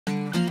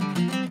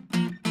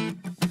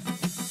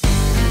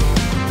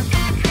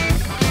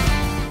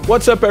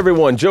What's up,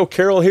 everyone? Joe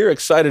Carrell here,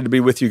 excited to be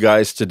with you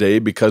guys today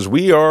because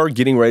we are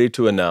getting ready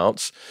to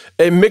announce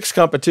a mix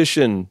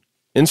competition.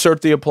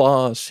 Insert the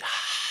applause.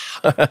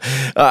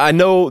 I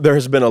know there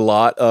has been a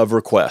lot of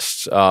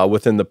requests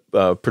within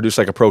the Produce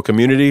Like a Pro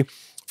community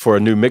for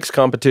a new mix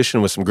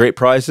competition with some great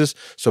prizes.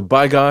 So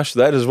by gosh,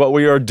 that is what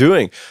we are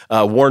doing.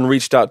 Warren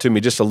reached out to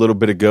me just a little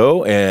bit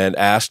ago and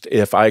asked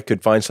if I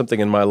could find something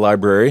in my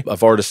library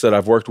of artists that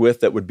I've worked with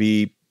that would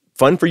be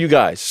fun for you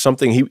guys.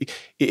 Something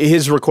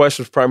his request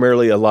was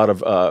primarily a lot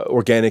of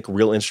organic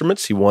real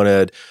instruments. He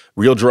wanted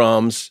real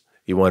drums.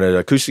 He wanted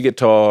acoustic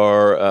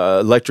guitar,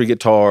 electric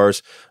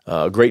guitars,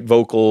 great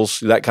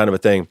vocals, that kind of a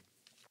thing.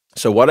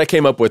 So what I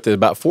came up with is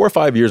about 4 or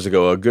 5 years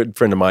ago, a good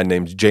friend of mine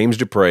named James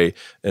Dupré,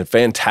 a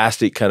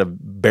fantastic kind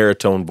of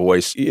baritone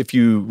voice. If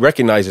you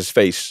recognize his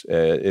face,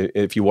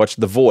 if you watch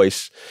The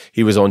Voice,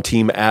 he was on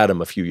Team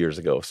Adam a few years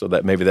ago. So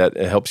that maybe that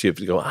helps you if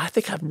you go, I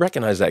think I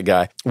recognize that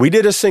guy. We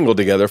did a single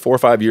together 4 or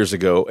 5 years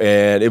ago,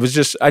 and it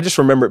was I just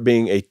remember it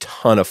being a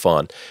ton of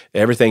fun.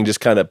 Everything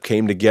just kind of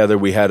came together.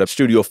 We had a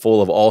studio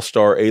full of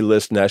all-star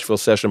A-list Nashville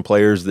session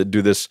players that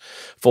do this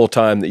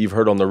full-time that you've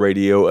heard on the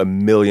radio a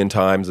million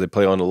times. They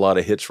play on a lot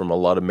of hits from a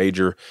lot of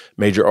major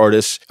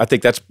artists. I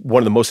think that's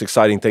one of the most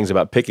exciting things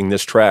about picking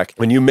this track.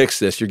 When you mix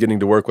this, you're getting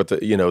to work with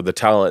the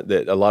talent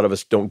that a lot of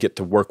us don't get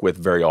to work with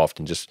very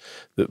often, just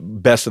the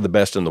best of the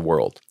best in the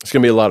world. It's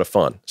going to be a lot of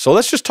fun. So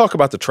let's just talk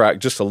about the track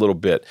just a little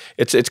bit.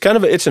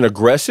 It's an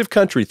aggressive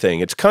country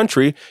thing. It's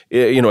country.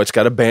 It's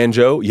got a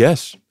banjo.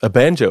 Yes, a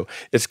banjo.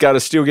 It's got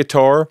a steel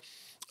guitar,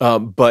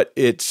 but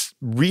it's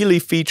really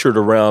featured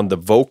around the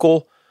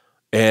vocal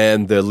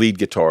and the lead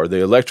guitar.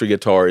 The electric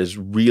guitar is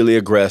really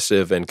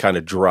aggressive and kind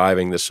of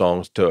driving the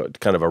songs to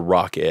kind of a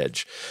rock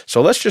edge.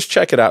 So let's just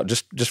check it out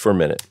just for a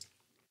minute.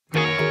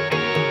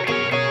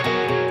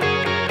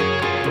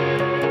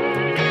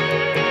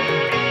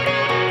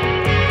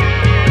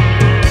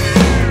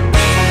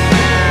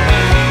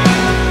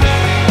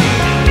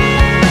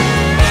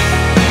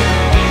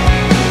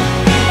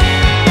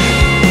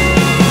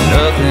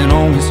 Nothing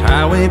on this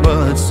highway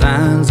but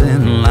signs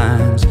and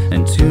lines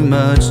and too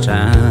much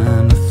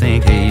time to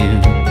think of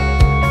you.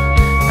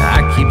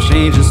 I keep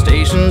changing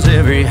stations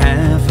every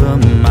half a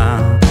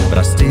mile, but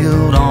I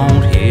still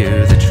don't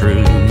hear the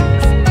truth.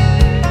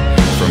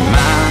 From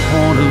my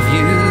point of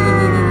view,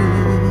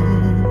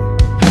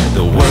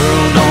 the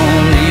world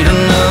don't need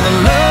another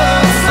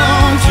love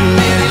song. Too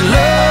many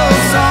love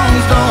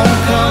songs don't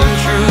come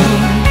true.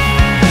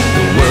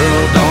 The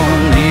world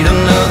don't need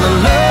another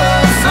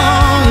love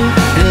song,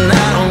 and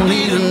I don't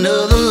need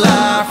another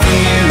lie from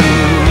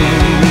you.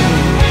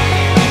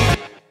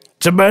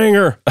 It's a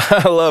banger.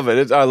 I love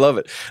it. I love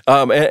it.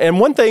 And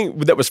one thing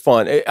that was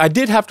fun, I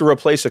did have to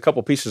replace a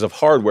couple pieces of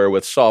hardware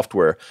with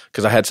software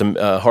because I had some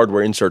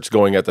hardware inserts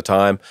going at the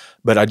time,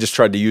 but I just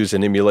tried to use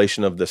an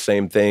emulation of the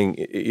same thing,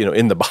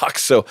 in the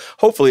box. So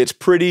hopefully it's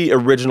pretty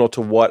original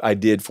to what I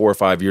did 4 or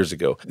 5 years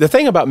ago. The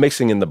thing about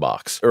mixing in the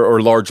box,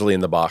 or largely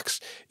in the box,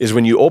 is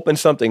when you open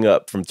something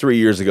up from 3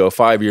 years ago,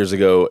 5 years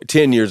ago,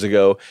 10 years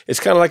ago, it's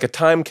kind of like a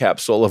time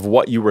capsule of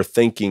what you were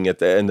thinking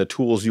and the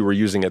tools you were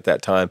using at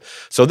that time.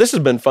 So this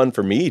has been fun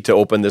for me to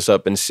open this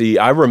up and see.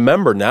 I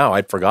remember now,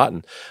 I'd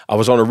forgotten. I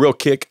was on a real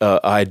kick.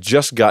 I had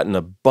just gotten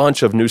a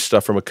bunch of new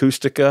stuff from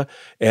Acoustica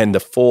and the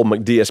full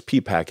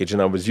DSP package,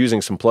 and I was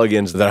using some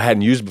plugins that I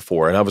hadn't used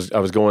before, and I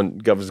was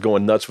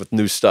going nuts with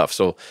new stuff.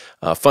 So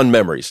fun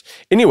memories.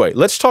 Anyway,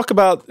 let's talk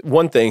about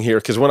one thing here,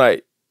 because when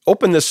I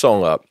opened this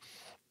song up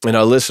and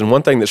I listened,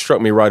 one thing that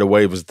struck me right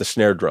away was the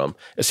snare drum.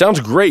 It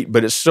sounds great,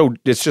 but it's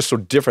just so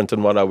different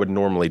than what I would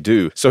normally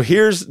do. So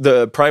here's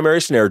the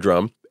primary snare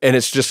drum, and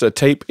it's just a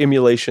tape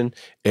emulation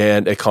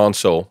and a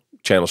console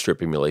channel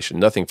strip emulation.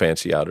 Nothing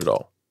fancy out at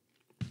all.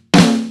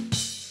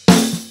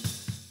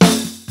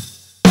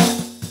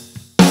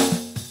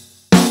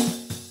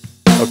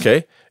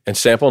 Okay, and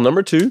sample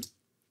number 2.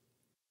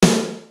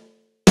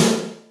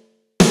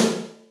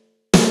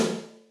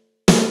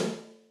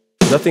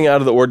 Nothing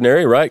out of the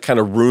ordinary, right? Kind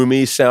of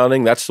roomy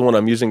sounding. That's the one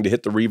I'm using to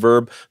hit the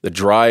reverb.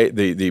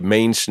 The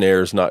main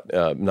snare is not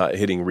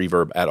hitting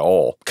reverb at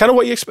all. Kind of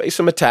what you expect,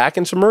 some attack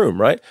and some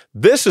room, right?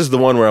 This is the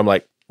one where I'm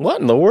like,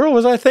 what in the world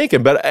was I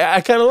thinking? But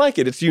I kind of like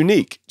it. It's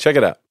unique. Check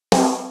it out.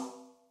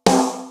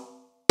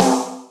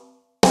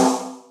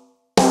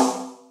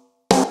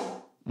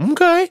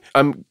 Okay.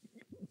 I'm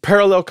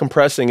parallel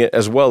compressing it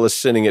as well as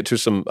sending it to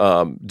some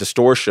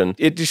distortion.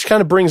 It just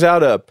kind of brings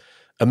out a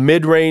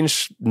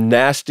mid-range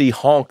nasty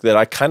honk that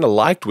I kind of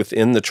liked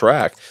within the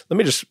track. Let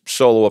me just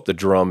solo up the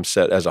drum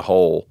set as a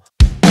whole.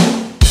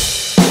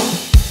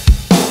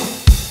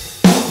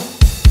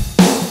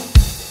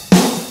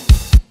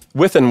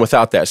 With and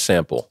without that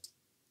sample.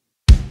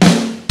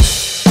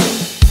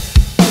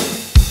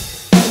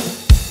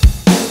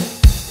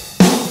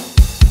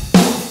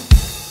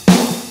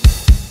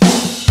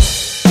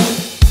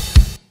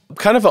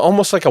 Kind of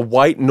almost like a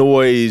white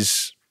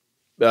noise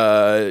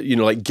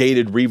like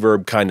gated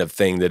reverb kind of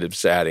thing that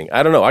it's adding.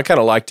 I don't know. I kind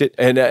of liked it.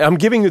 And I'm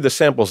giving you the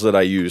samples that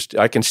I used.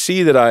 I can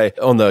see that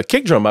on the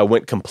kick drum, I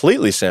went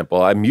completely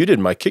sample. I muted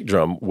my kick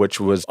drum, which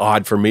was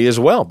odd for me as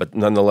well. But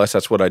nonetheless,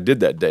 that's what I did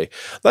that day.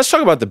 Let's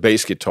talk about the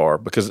bass guitar,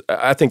 because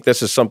I think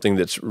this is something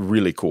that's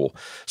really cool.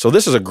 So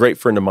this is a great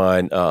friend of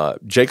mine,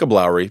 Jacob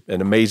Lowry,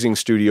 an amazing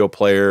studio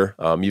player.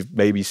 You've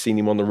maybe seen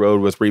him on the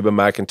road with Reba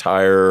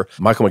McEntire,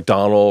 Michael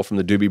McDonald from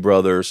the Doobie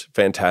Brothers,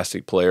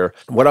 fantastic player.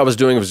 What I was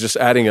doing was just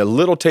adding a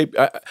little tape.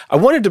 I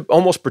wanted to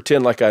almost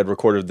pretend like I had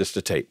recorded this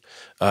to tape,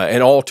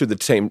 and all to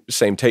the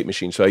same tape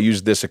machine. So I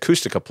used this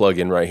Acoustica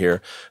plugin right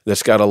here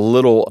that's got a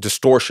little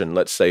distortion,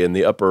 let's say, in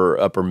the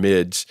upper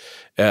mids,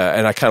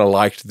 and I kind of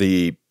liked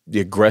the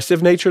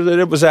aggressive nature that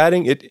it was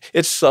adding.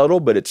 It's subtle,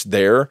 but it's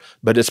there.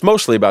 But it's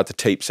mostly about the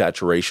tape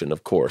saturation,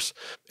 of course.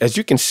 As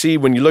you can see,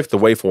 when you look at the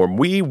waveform,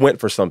 we went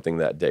for something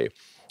that day.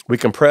 We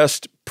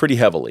compressed pretty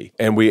heavily,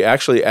 and we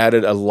actually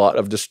added a lot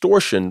of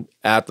distortion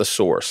at the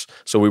source.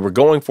 So we were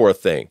going for a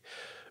thing.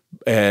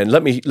 And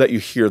let me let you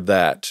hear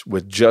that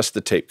with just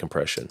the tape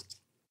compression.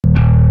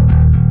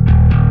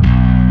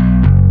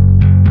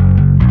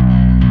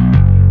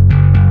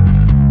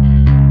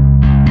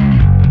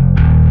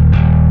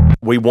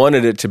 We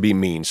wanted it to be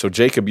mean. So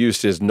Jacob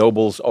used his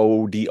Nobles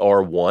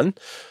ODR1.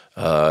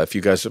 If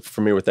you guys are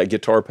familiar with that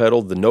guitar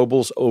pedal, the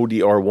Nobles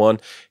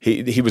ODR1,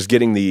 he was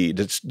getting the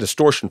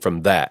distortion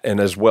from that. And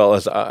as well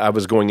as I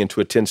was going into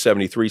a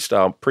 1073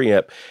 style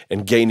preamp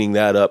and gaining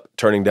that up,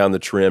 turning down the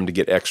trim to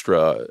get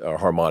extra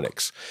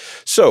harmonics.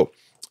 So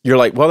you're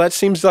like, well, that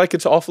seems like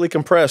it's awfully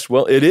compressed.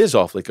 Well, it is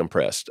awfully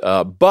compressed.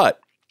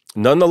 But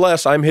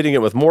nonetheless, I'm hitting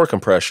it with more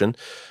compression.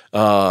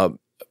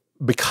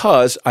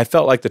 Because I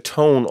felt like the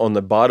tone on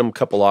the bottom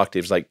couple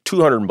octaves, like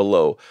 200 and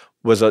below,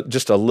 was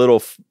just a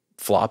little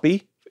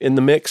floppy in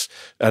the mix,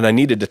 and I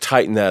needed to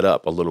tighten that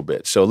up a little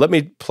bit. So let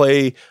me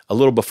play a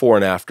little before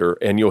and after,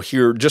 and you'll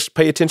hear, just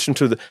pay attention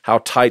to how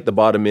tight the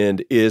bottom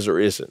end is or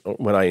isn't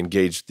when I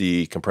engage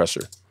the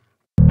compressor.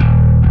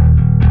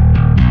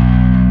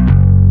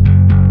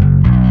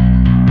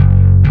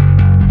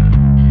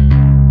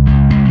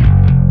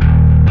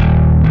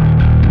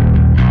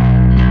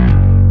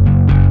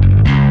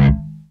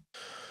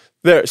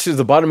 There, see,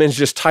 the bottom end is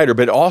just tighter,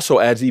 but it also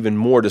adds even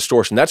more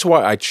distortion. That's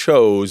why I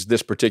chose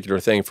this particular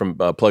thing from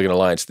Plug-in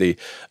Alliance, the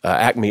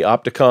Acme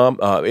Opticom.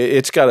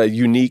 It's got a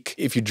unique,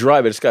 if you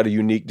drive it, it's got a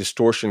unique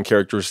distortion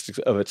characteristic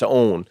of its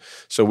own.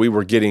 So we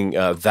were getting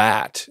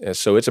that. And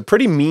so it's a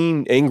pretty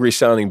mean, angry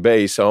sounding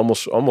bass,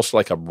 almost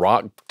like a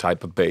rock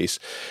type of bass.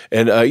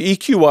 And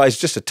EQ-wise,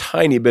 just a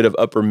tiny bit of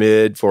upper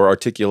mid for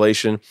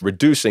articulation,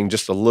 reducing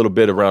just a little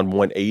bit around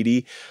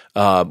 180.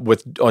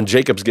 On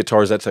Jacob's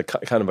guitars, that's a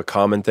kind of a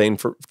common thing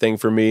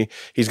for me.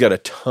 He's got a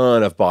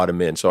ton of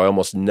bottom end, so I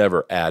almost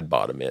never add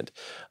bottom end.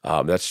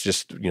 That's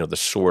just the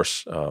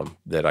source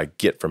that I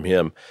get from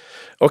him.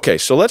 Okay,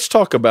 so let's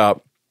talk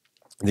about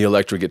the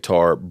electric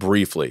guitar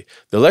briefly.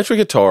 The electric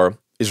guitar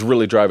is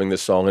really driving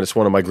this song, and it's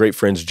one of my great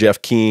friends,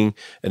 Jeff King,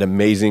 an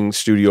amazing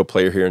studio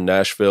player here in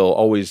Nashville,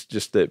 always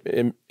just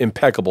the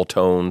impeccable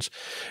tones.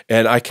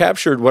 And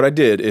what I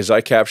did is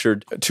I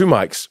captured two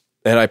mics,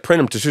 and I print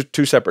them to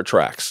two separate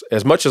tracks.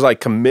 As much as I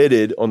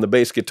committed on the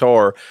bass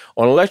guitar,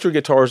 on electric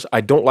guitars,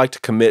 I don't like to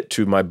commit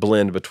to my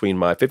blend between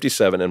my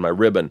 57 and my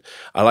ribbon.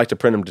 I like to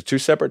print them to two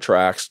separate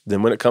tracks.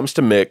 Then when it comes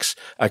to mix,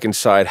 I can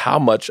decide how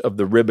much of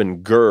the ribbon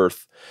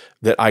girth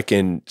that I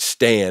can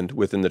stand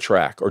within the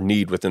track or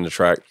need within the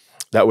track.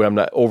 That way I'm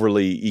not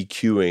overly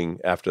EQing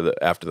after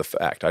the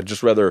fact. I'd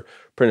just rather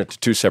print it to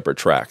two separate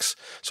tracks.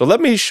 So let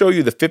me show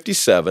you the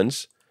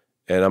 57s,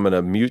 and I'm going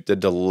to mute the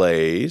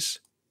delays.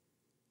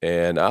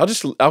 And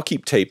I'll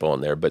keep tape on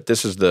there, but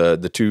this is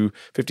the two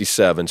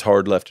 57s,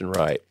 hard left and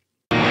right.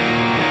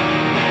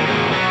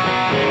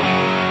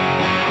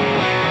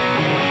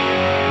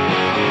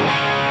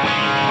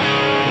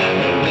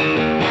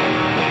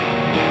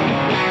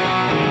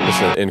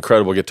 It's an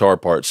incredible guitar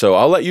part. So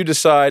I'll let you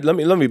decide. Let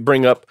me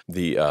bring up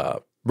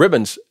the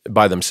ribbons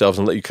by themselves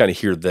and let you kind of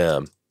hear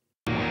them.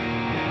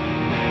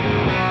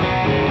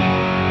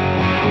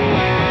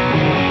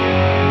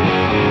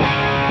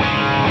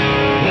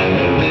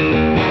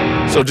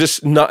 So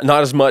just not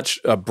as much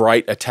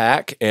bright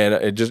attack,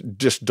 and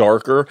just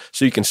darker.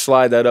 So you can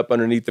slide that up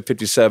underneath the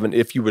 57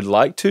 if you would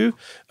like to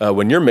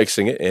when you're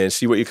mixing it, and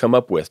see what you come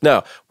up with.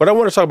 Now, what I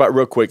want to talk about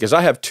real quick is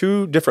I have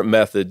two different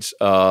methods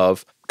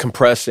of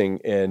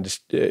compressing and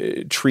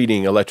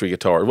treating electric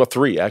guitar. Well,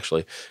 three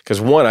actually,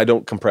 because one, I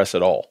don't compress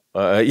at all.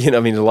 A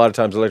lot of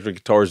times electric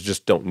guitars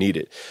just don't need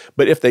it.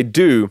 But if they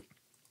do,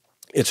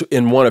 it's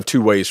in one of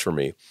two ways for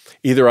me.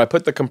 Either I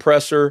put the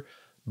compressor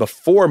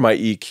before my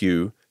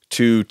EQ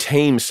to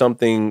tame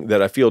something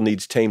that I feel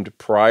needs tamed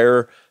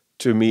prior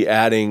to me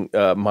adding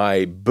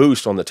my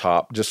boost on the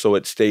top, just so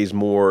it stays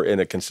more in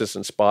a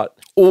consistent spot.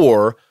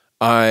 Or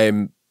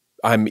I'm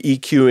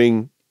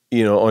EQing,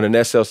 on an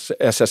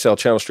SSL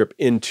channel strip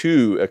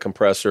into a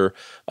compressor,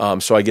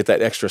 so I get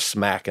that extra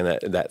smack and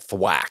that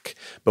thwack.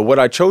 But what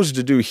I chose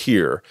to do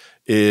here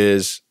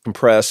is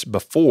compress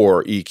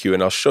before EQ,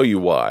 and I'll show you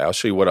why. I'll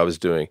show you what I was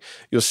doing.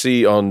 You'll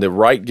see on the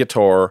right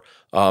guitar,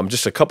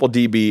 just a couple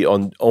dB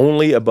on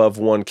only above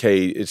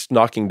 1K. It's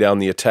knocking down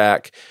the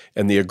attack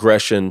and the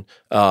aggression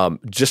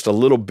just a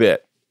little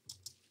bit.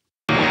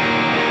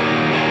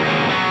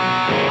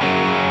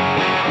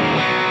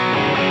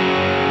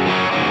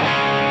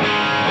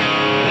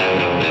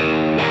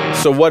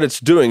 So what it's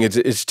doing is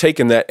it's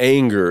taking that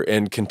anger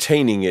and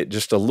containing it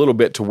just a little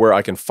bit to where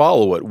I can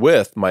follow it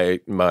with my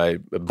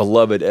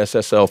beloved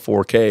SSL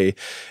 4K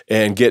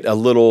and get a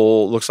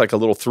little, looks like a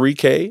little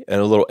 3K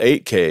and a little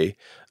 8K,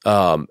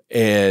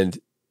 and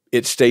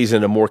it stays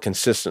in a more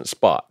consistent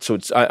spot. So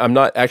I'm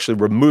not actually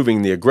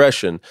removing the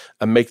aggression,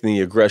 I'm making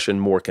the aggression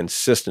more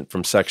consistent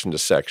from section to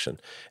section.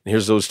 And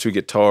here's those two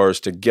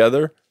guitars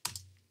together.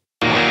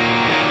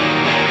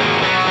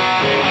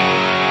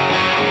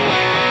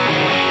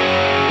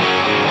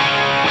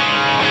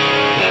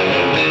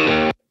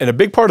 And a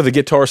big part of the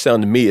guitar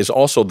sound to me is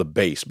also the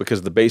bass,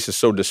 because the bass is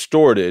so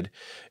distorted.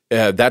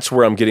 That's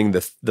where I'm getting the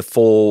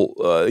full,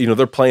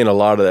 they're playing a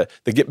lot of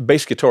the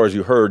bass guitar, as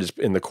you heard,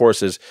 in the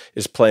choruses,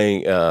 is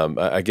playing,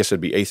 I guess it'd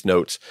be eighth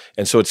notes.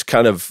 And so it's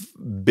kind of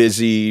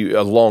busy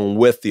along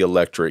with the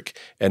electric,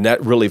 and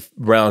that really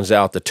rounds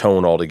out the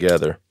tone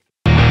altogether.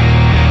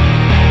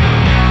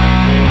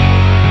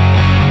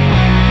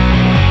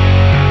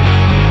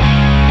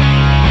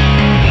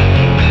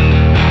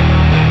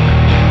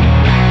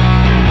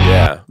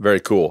 Very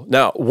cool.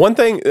 Now, one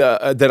thing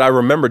that I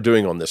remember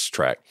doing on this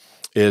track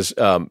is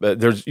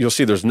you'll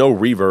see there's no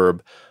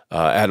reverb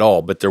at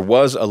all, but there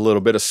was a little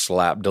bit of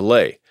slap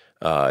delay.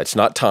 It's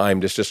not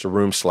timed, it's just a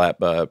room slap,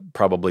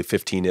 probably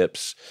 15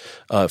 IPS,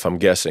 if I'm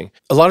guessing.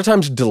 A lot of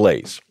times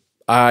delays,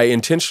 I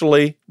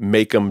intentionally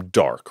make them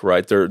dark,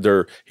 right?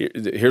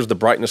 Here's the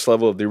brightness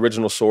level of the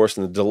original source,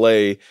 and the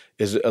delay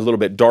is a little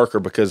bit darker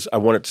because I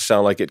want it to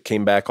sound like it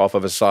came back off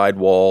of a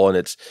sidewall, and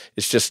it's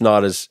just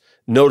not as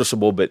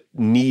noticeable, but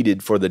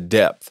needed for the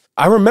depth.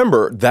 I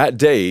remember that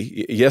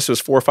day, yes, it was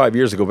 4 or 5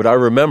 years ago, but I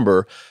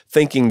remember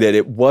thinking that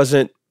it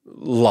wasn't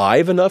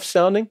live enough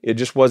sounding. It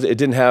just wasn't, it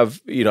didn't have,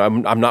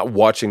 I'm not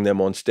watching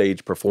them on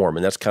stage perform,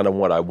 and that's kind of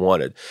what I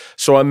wanted.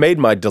 So I made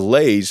my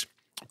delays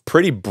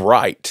pretty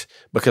bright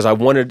because I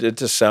wanted it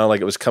to sound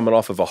like it was coming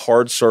off of a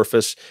hard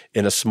surface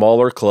in a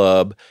smaller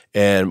club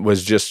and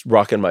was just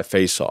rocking my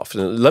face off.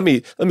 And let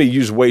me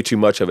use way too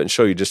much of it and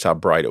show you just how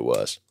bright it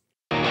was.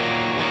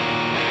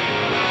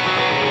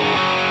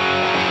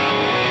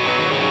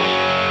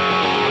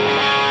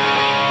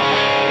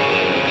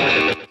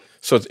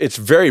 So it's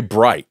very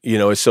bright,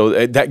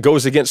 so that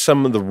goes against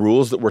some of the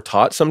rules that we're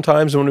taught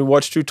sometimes when we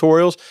watch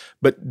tutorials,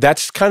 but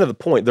that's kind of the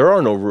point. There are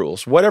no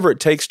rules. Whatever it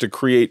takes to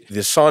create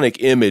the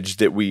sonic image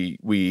that we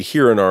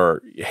hear in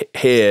our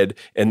head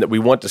and that we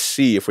want to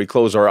see if we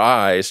close our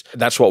eyes,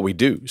 that's what we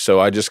do. So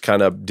I just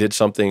kind of did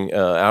something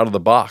out of the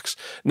box.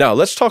 Now,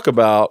 let's talk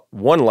about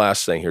one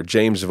last thing here,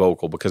 James'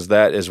 vocal, because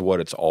that is what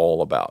it's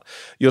all about.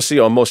 You'll see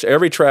on most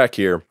every track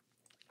here,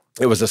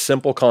 it was a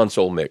simple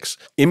console mix,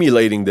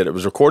 emulating that it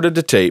was recorded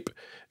to tape,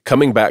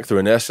 coming back through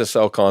an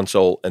SSL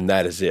console, and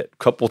that is it.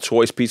 Couple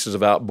choice pieces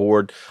of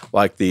outboard,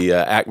 like the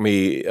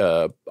Acme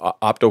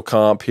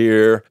Optocomp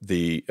here.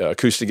 The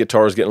acoustic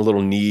guitar is getting a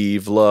little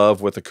Neve love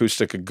with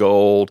acoustic of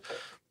gold,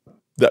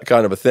 that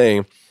kind of a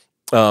thing.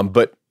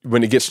 But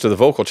when it gets to the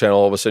vocal channel,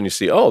 all of a sudden you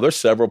see, oh, there's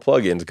several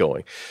plugins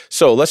going.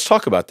 So let's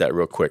talk about that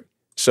real quick.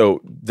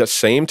 So that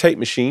same tape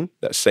machine,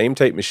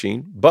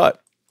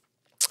 but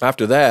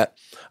after that,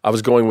 I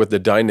was going with the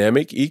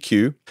dynamic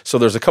EQ. So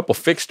there's a couple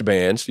fixed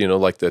bands,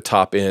 like the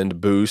top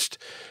end boost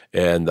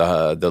and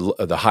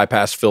the high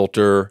pass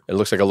filter. It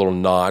looks like a little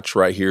notch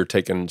right here,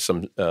 taking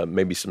some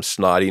maybe some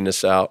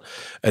snottiness out.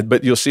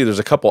 But you'll see there's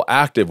a couple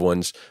active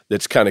ones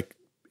that's kind of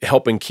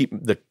helping keep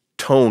the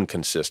tone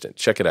consistent.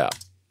 Check it out.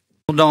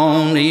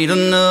 Don't need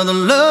another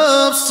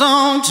love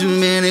song. Too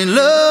many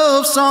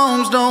love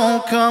songs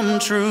don't come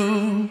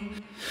true.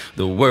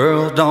 The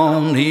world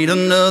don't need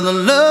another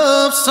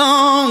love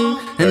song.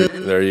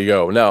 There you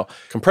go. Now,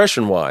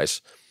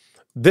 compression-wise,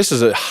 this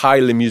is a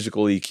highly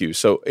musical EQ.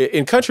 So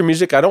in country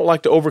music, I don't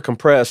like to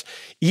over-compress,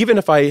 even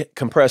if I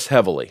compress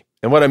heavily.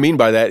 And what I mean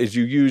by that is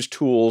you use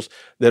tools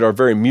that are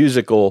very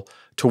musical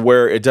to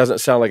where it doesn't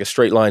sound like a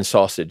straight-line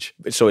sausage.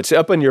 So it's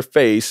up in your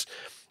face,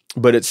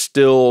 but it's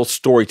still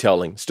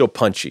storytelling, still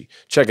punchy.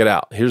 Check it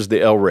out. Here's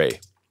the El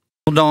Rey.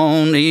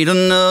 Don't need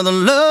another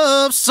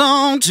love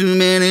song. Too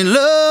many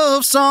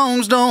love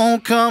songs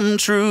don't come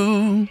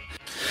true.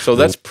 So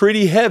that's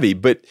pretty heavy,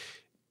 but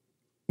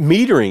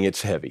metering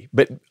it's heavy.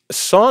 But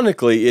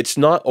sonically, it's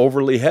not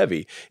overly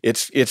heavy.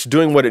 It's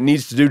doing what it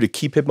needs to do to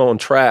keep him on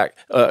track,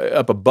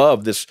 up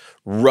above this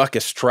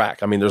ruckus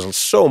track. I mean, there's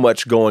so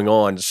much going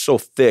on. It's so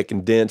thick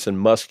and dense and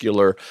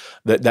muscular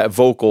that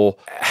vocal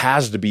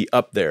has to be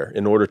up there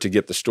in order to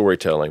get the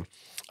storytelling.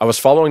 I was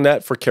following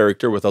that for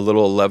character with a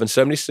little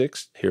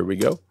 1176. Here we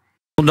go.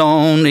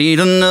 Don't need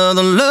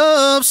another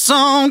love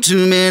song.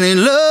 Too many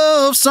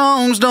love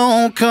songs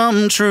don't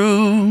come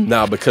true.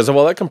 Now, because of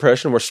all that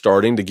compression, we're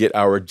starting to get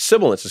our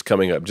sibilances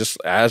coming up, just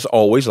as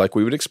always, like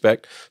we would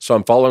expect. So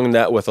I'm following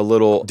that with a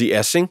little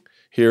de-essing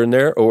here and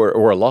there,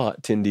 or a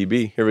lot, 10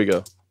 dB. Here we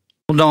go.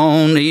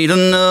 Don't need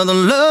another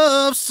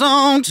love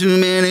song. Too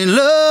many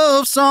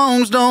love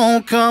songs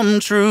don't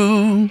come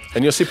true.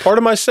 And you'll see part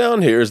of my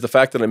sound here is the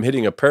fact that I'm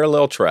hitting a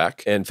parallel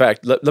track. In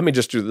fact, let me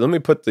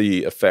put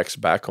the effects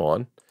back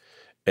on.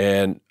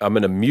 And I'm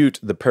going to mute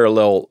the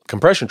parallel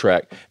compression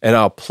track, and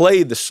I'll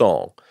play the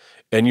song,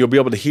 and you'll be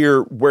able to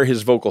hear where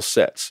his vocal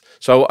sets.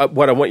 So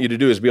what I want you to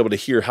do is be able to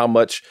hear how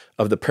much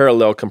of the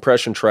parallel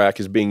compression track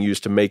is being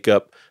used to make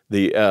up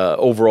the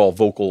overall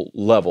vocal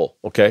level.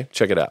 Okay,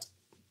 check it out.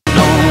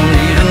 Don't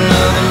need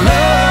another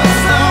love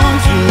song.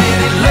 Too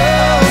many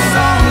love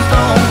songs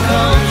don't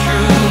come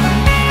true.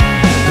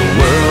 The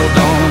world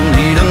don't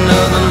need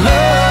another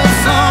love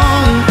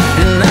song,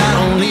 and I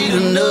don't need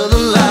another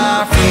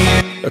life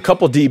from you. A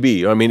couple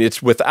dB. I mean,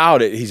 it's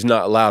without it, he's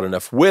not loud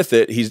enough. With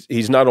it,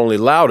 he's not only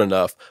loud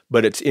enough,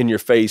 but it's in your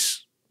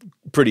face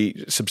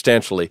pretty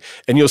substantially.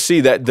 And you'll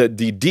see that the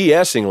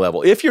de-essing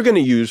level, if you're going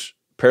to use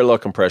parallel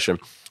compression,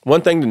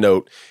 one thing to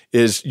note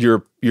is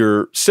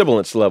your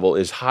sibilance level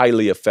is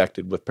highly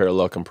affected with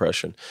parallel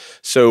compression.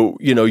 So,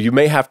 you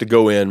may have to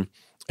go in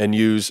and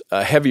use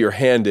a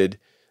heavier-handed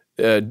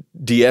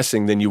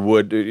de-essing than you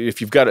would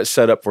if you've got it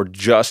set up for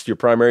just your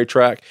primary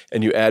track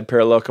and you add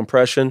parallel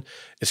compression.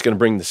 It's going to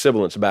bring the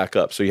sibilance back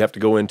up. So you have to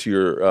go into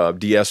your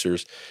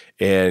de-essers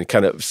and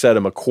kind of set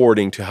them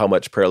according to how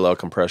much parallel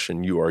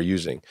compression you are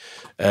using.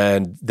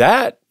 And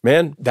that,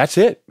 man, that's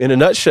it in a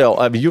nutshell.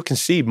 I mean, you can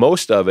see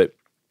most of it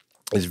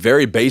is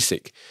very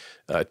basic.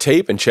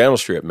 Tape and channel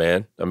strip,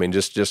 man. I mean,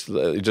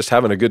 just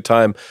having a good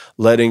time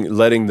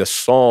letting the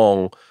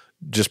song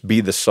just be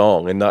the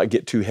song and not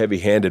get too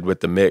heavy-handed with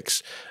the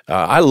mix.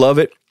 I love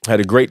it. I had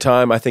a great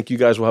time. I think you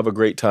guys will have a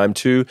great time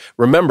too.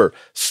 Remember,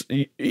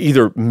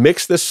 either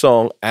mix this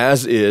song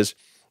as is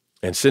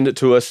and send it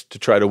to us to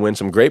try to win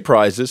some great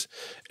prizes,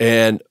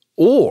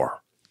 or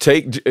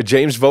take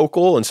James'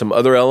 vocal and some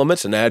other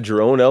elements and add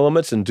your own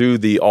elements and do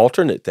the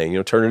alternate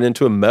thing. Turn it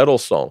into a metal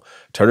song.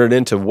 Turn it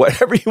into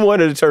whatever you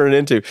wanted to turn it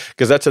into,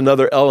 because that's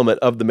another element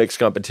of the mix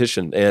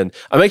competition. And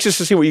I'm anxious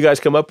to see what you guys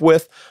come up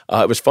with.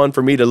 It was fun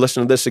for me to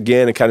listen to this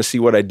again and kind of see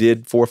what I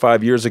did 4 or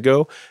 5 years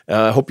ago.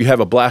 I hope you have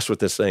a blast with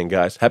this thing,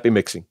 guys. Happy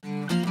mixing.